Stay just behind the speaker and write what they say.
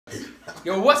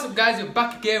Yo, what's up guys? We're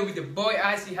back again with the boy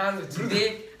Icy Handler.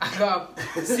 Today I got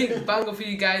a sick banger for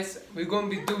you guys. We're gonna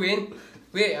be doing.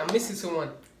 Wait, I'm missing someone.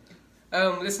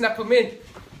 Let's snap him in.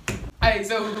 Alright,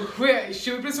 so wait,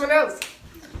 should we play someone else?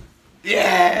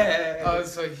 Yeah! Oh,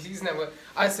 so he's never.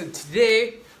 Alright, so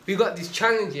today we got this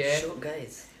challenge, yeah? Sure,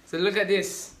 guys. So look at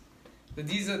this. So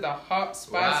these are the hot,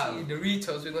 spicy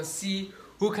Doritos. We're gonna see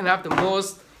who can have the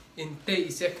most in 30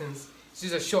 seconds. It's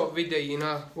just a short video, you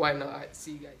know? Why not? Alright,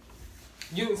 see you guys.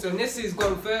 So Nessie is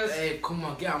going first. Hey, come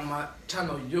on, get on my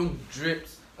channel, Young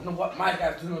Drips. I know what my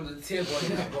guy's doing on the table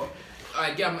here, but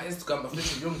I get on my Instagram,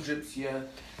 official Young Drips here.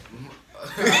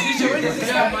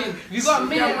 You got a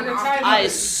minute on the timer. Alright,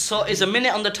 so it's a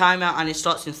minute on the timer and it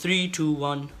starts in 3, 2,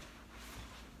 1.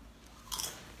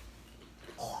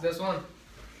 That's 1,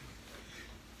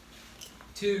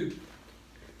 2.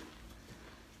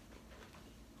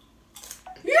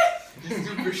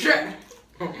 Super shit.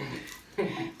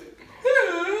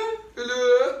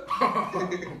 Hello.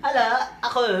 Hello,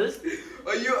 Akuz.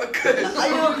 Are you a curse? Are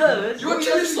you Akuz? You want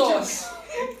chili sauce?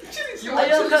 Are you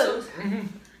Akuz?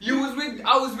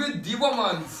 I was with the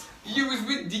womans. You was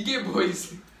with the gay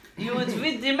boys. You was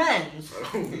with the men.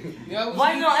 Yeah,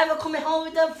 Why not ever coming home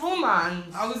with the woman?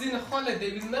 I was in a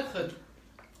holiday with nothing.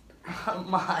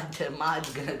 Mad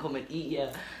gonna come and eat you.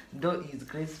 Don't eat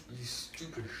crisp. You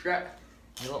stupid shit.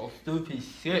 You little stupid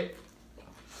shit.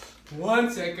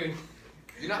 1 second.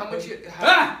 You know how much you have?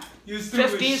 Ah! You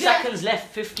stupid 15 shit. seconds left,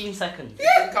 15 seconds. I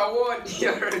think I won.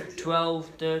 You're 12,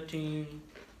 13,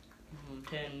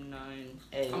 10, 9,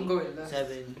 8, I'm going last.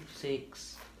 7,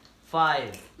 6,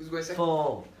 5, Who's going second?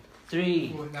 4,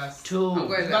 3, Oh, nice. 2, I'm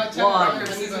going Not last. challenge,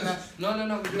 One. I'm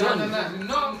gonna go last. No.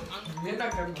 No. You're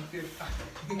not gonna go first.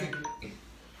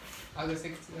 I'll go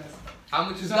 6 last. How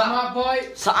much is So that? my boy,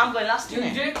 So I'm going last, Young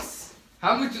innit? Drips.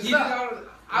 How much is You that? know,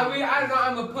 I don't know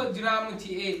how much put, you know how much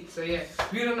he ate. So yeah,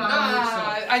 we don't know how much. So.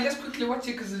 I just quickly watch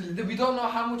it because we don't know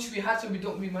how much we had, so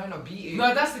we might not beat it.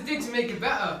 No, that's the thing to make it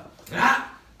better.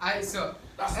 Alright, so.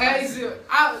 That's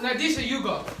Nadisha, you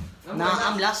go. Nah,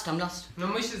 I'm last. No,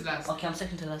 Mish is last. Okay, I'm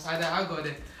second to last. Alright, I'll go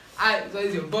then. Alright, so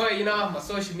it's your boy, you know, my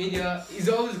social media. He's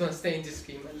always gonna stay in this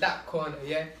screen, man. That corner,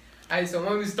 yeah? Alright, so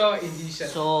when we start in Disha.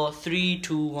 So 3,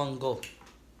 2, 1, go.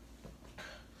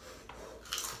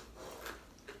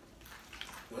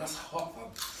 Well, that's hot,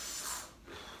 fam.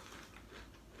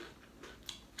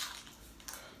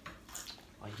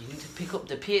 Oh, you need to pick up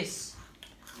the pace.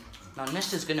 Now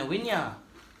Nesta's gonna win ya.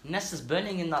 Nesta's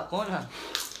burning in that corner.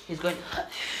 He's going.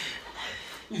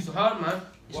 It's hard, man.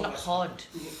 It's not hard.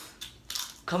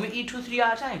 Can we eat 2, 3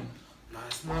 at a time?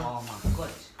 Nice, man. Oh my god.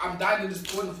 I'm dying in this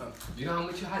corner, fam. Do you know how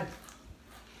much you had?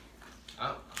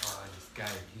 Oh, this guy,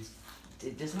 he's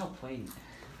There's no point.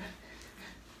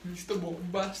 Mr.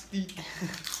 Bombastic.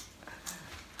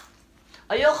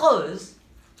 Are you close?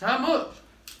 How much?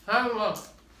 How much?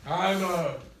 I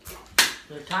know.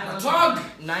 The time is Dog!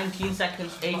 19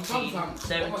 seconds, 18, fam.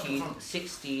 17,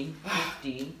 16,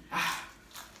 15,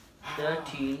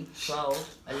 13,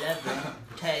 12, 11,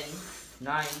 10,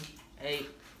 9, 8,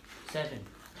 7,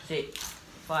 6,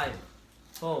 5,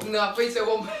 4, No, please say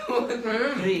 1 by 1.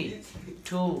 3,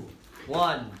 2,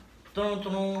 1. Dun,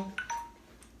 dun.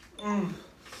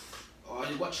 Oh,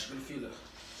 you watch and feel it.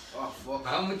 Oh, fuck.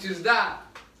 How much is that?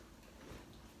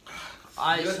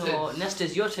 Alright, Your so turn.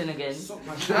 Nesta's your turn again. Suck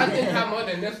my I think I'm more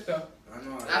than Nesta. I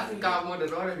know. I think I have more than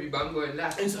Rory, but I'm going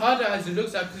last. It's harder as it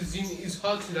looks like because it's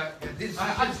hard to like. This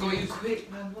I just going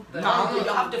quick, man. What the No, hell? you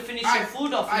have to finish your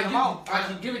food off in your mouth. I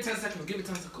can give it 10 seconds. Give it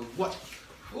 10 seconds. What?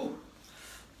 Oh,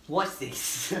 Watch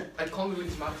this. I can't believe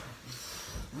it's my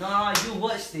turn. No, you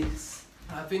watch this.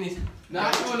 I finished. No, I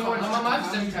don't want to My watch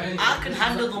mouth's it. empty. I can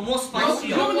handle the more spicy.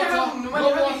 You know when you have No when you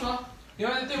water. have it. You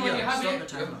know the thing when you have stop it. the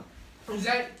timer. Is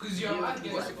that because you're mad?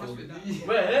 Get supposed to that.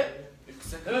 Wait,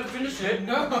 let me finish it.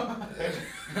 No.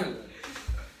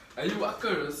 Are you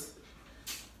workers?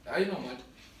 Are you not mad?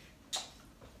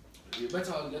 You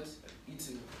better get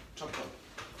eating chopped up.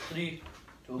 3,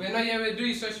 2. Wait, no, yeah, we're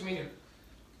doing social media.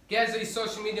 Guys, there's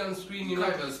social media on screen, you You know.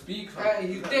 can't even speak.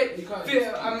 You did. You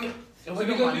can't So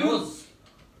we're gonna do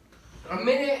a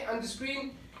minute on the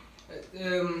screen.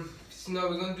 No,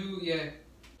 we're gonna do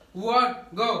 1,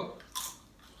 go.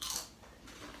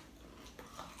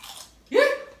 Yeah.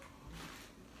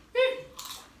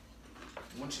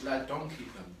 Once you like donkey,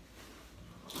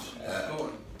 man. Go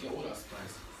on, get all that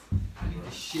spice. I need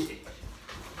the shit.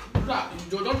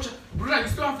 Brother, you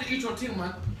still have to eat your thing,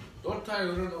 man. Don't try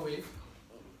to run away.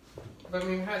 But I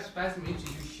mean, how spicy makes you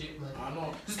do shit, man. I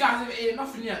know. This guy hasn't ate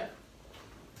nothing yet.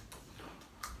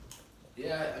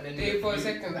 Yeah, and then 34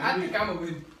 seconds. I think I'm a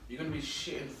win. You're gonna be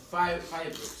shitting five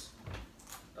bricks.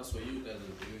 That's what you guys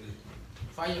are doing.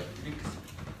 Fire.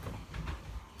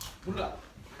 Buddha.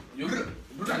 You got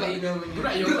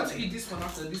to eat this one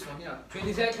after this one, yeah.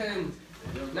 20 seconds.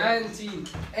 19,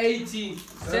 18,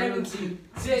 17,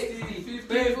 16,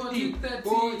 15,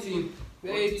 14,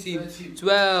 18,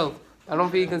 12. I don't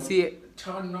think you can see it.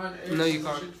 Turn 9, 8, No, you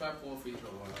can't. 6, 5, 4, 3, 2,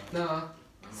 1. No.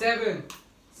 7,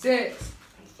 6,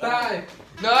 5.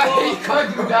 No, you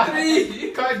can't do that. 3,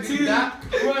 you can't do that.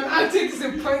 1. I'll take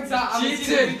some points out. I'm gonna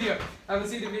see the video. I'm gonna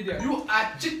see the video. You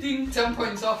are cheating. 10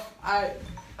 points off. I'm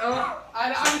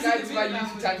Guys, my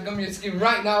YouTube channel come your screen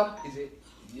right now. Is it?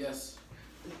 Yes.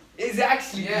 Is it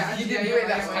actually? Yeah, You didn't yeah, do it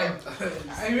yeah, last yeah. time.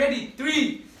 Are you ready?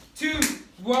 3, 2,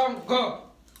 1, go.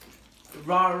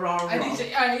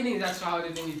 I think that's harder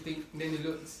than you think, than it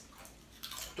looks.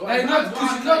 Like, no,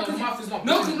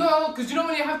 because you know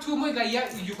when you have too much, like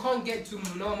you can't get to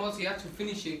normal, so you have to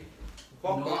finish it.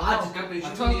 No, I just got it.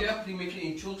 I told you. Definitely make it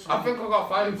in chunks. I think I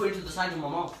got I 5. put it to the side of my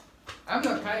mouth. I'm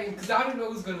not crying because I don't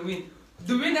know who's gonna win.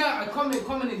 The winner,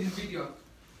 comment in this video.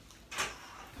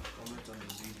 Comment on the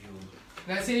video.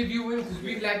 And I say if you win, because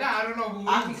we like that, I don't know who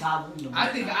I wins. think I won the most. I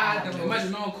think I had the most.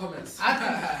 Imagine no one comments.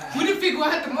 Who do you think who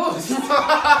had the most?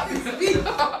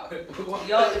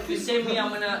 Yo, if you say me,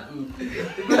 I'm gonna.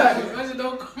 Imagine no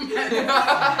one comments.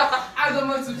 I got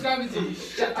more subscribers than you.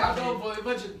 Shut I up. know, but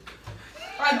imagine.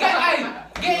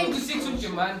 Get him to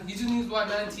 600, man. He just needs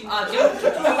 119.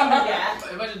 Yeah.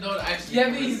 Imagine no one actually. Yeah,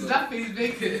 but he's laughing, he's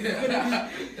making 9,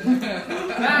 8,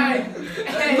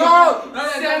 No,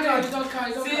 7, don't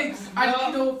cry, don't 6, I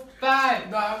no, 5,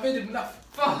 No, I made enough.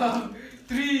 4,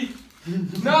 3.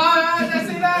 No, that's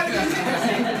it.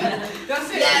 That's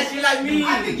it. Yes, you like me.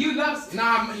 I think you lost.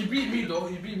 Nah, he beat me though.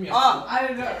 He beat me. I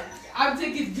don't know. I'm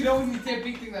taking, you know when you take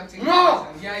big things, I'm taking. No.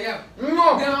 Yeah.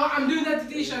 No. No, I'm doing that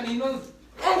to Tisha and he knows.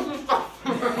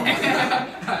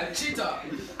 Cheater.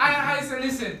 I so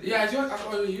listen. Yeah, you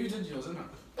did yours, isn't it?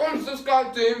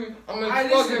 Unsubscribe to him. I'm gonna I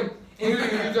flog listen. him. He's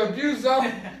an abuser.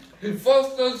 He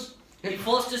forced us. He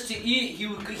forced us to eat. He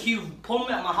pulled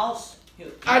me at my house.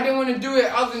 I didn't want to do it.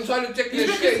 I was trying to check his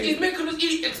shit. He's making us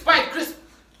eat expired crisp.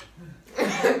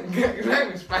 Let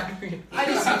me spicy. I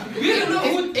listen. We don't know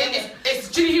who. It's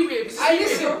chili heat wave. I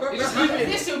listen.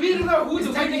 We don't know who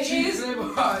the winner is.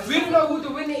 We don't know who the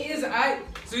winner is.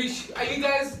 So are you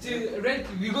guys to ready?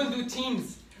 We're gonna do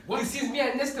teams. What? Since me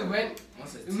and Nesta went,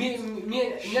 me and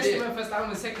Nesta went first. I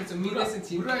went second. So me and Nesta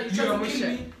team. You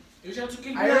trying to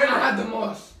kill me? I already had the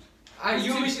most.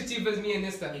 You wish your team was me and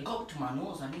Nesta. It got to my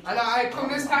nose. I need to. I come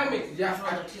this time it. Yeah,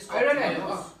 I ready.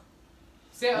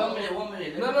 Say 1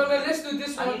 minute. No. Let's do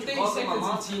this I one. need to 30 cover my seconds in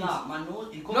mouth. teams. My nose.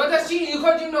 It got No, that's cheating. You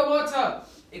can't drink no water.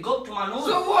 It got to my nose.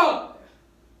 So what?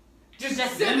 Just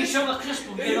let me show my crisp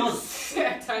of your nose.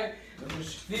 Set time.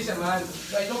 Listen, man.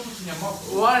 Like, don't put in your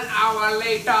mouth. 1 hour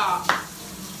later. I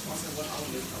said 1 hour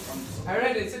later. I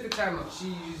read it. Set the timer.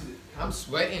 I'm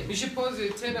sweating. You should pause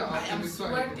it. Turn it off. I am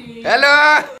sweating.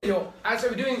 Hello. Yo, as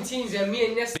we're doing teams, and me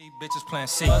and Nesta Bitches playing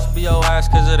C. Must be your ass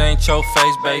cause it ain't your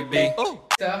face, baby.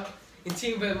 in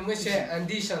team with Mushe and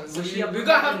Dishan. So Mushe, we're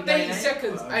gonna have 30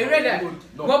 seconds. Are you ready?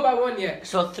 No. 1 by 1, yeah.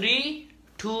 So 3,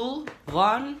 2,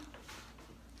 1.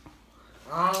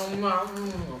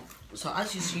 So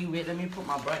as you see, wait, let me put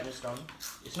my brightness down.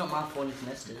 It's not my phone, it's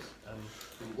Nesta's.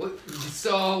 What?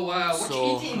 So, what So-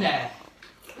 you eating there?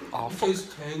 Oh, fuck.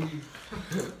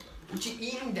 What you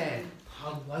eating there?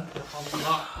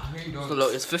 So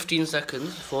look, it's 15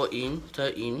 seconds, 14,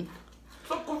 13.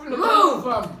 Stop covering the mouth,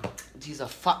 fam. These are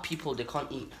fat people, they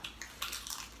can't eat.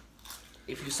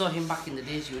 If you saw him back in the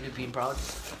days, you would have been proud.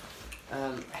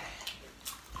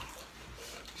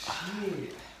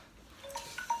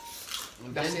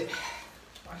 That's it.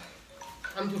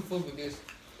 I'm too full with this.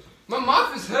 My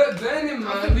mouth is hurt, burning,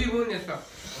 I think man. we won this one.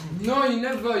 No, you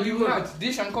never. You won.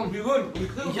 Dish and come. We won.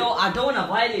 Yo, I don't want to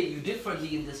violate you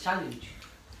differently in this challenge.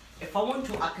 If I want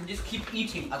to, I can just keep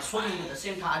eating and swallowing at the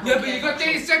same time. I Yeah, don't but you care. got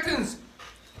 30 seconds.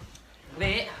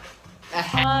 Wait.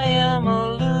 I am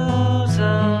a loser,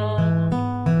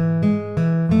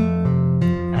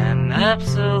 an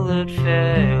absolute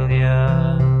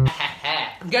failure.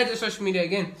 Get the social media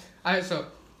again. Alright, so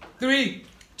 3,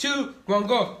 2, 1,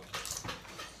 go.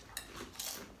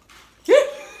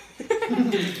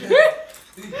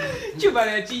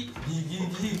 Chubarachi.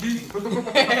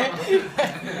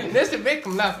 That's the make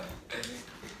him laugh.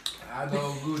 I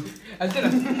know, good. Until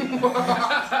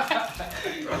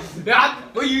Dad,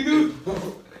 what you do?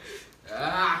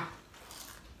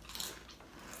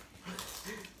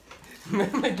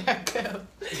 Remember that girl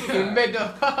in middle?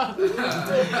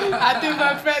 I think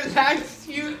my friend likes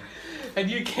you and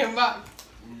you came back.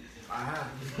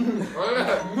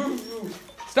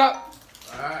 Stop.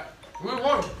 Alright. We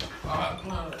won. Alright,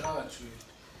 come on, alright.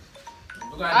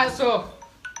 Alright, so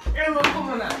everyone, come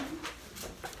on now.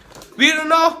 We don't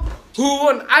know who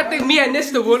won. I think me and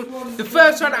Nesta won. The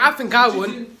first one, I think I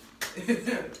won.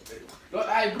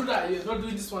 Don't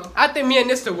do this one. I think me and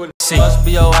Nesta won. Must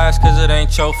be your ass cause it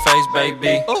ain't your face,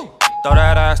 baby. Throw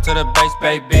that ass to the base,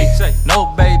 baby.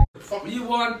 No, baby. We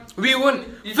won. We won.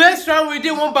 First round we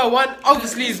did 1 by 1.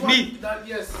 Obviously it's me.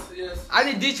 Yes.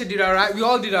 Ali Dicha did alright. We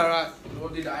all did alright. We all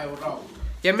did alright.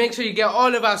 Yeah, make sure you get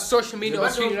all of our social media on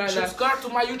screen right now. Subscribe to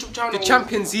my YouTube channel. The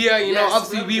champions here, you know,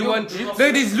 obviously we won. Look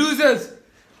at these losers.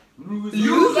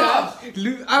 Losers?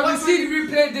 I will see you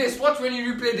replay this. Watch when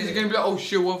you replay this, you're gonna be like, oh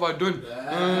shit, what have I done?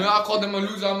 I called them a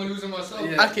loser, I'm a loser myself.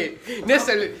 Yeah. Okay, next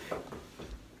time.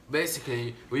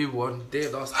 Basically, we won. They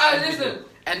lost. Listen.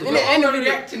 And in the end of the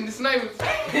reaction, this night.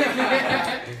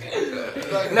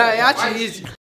 Nah, it actually is.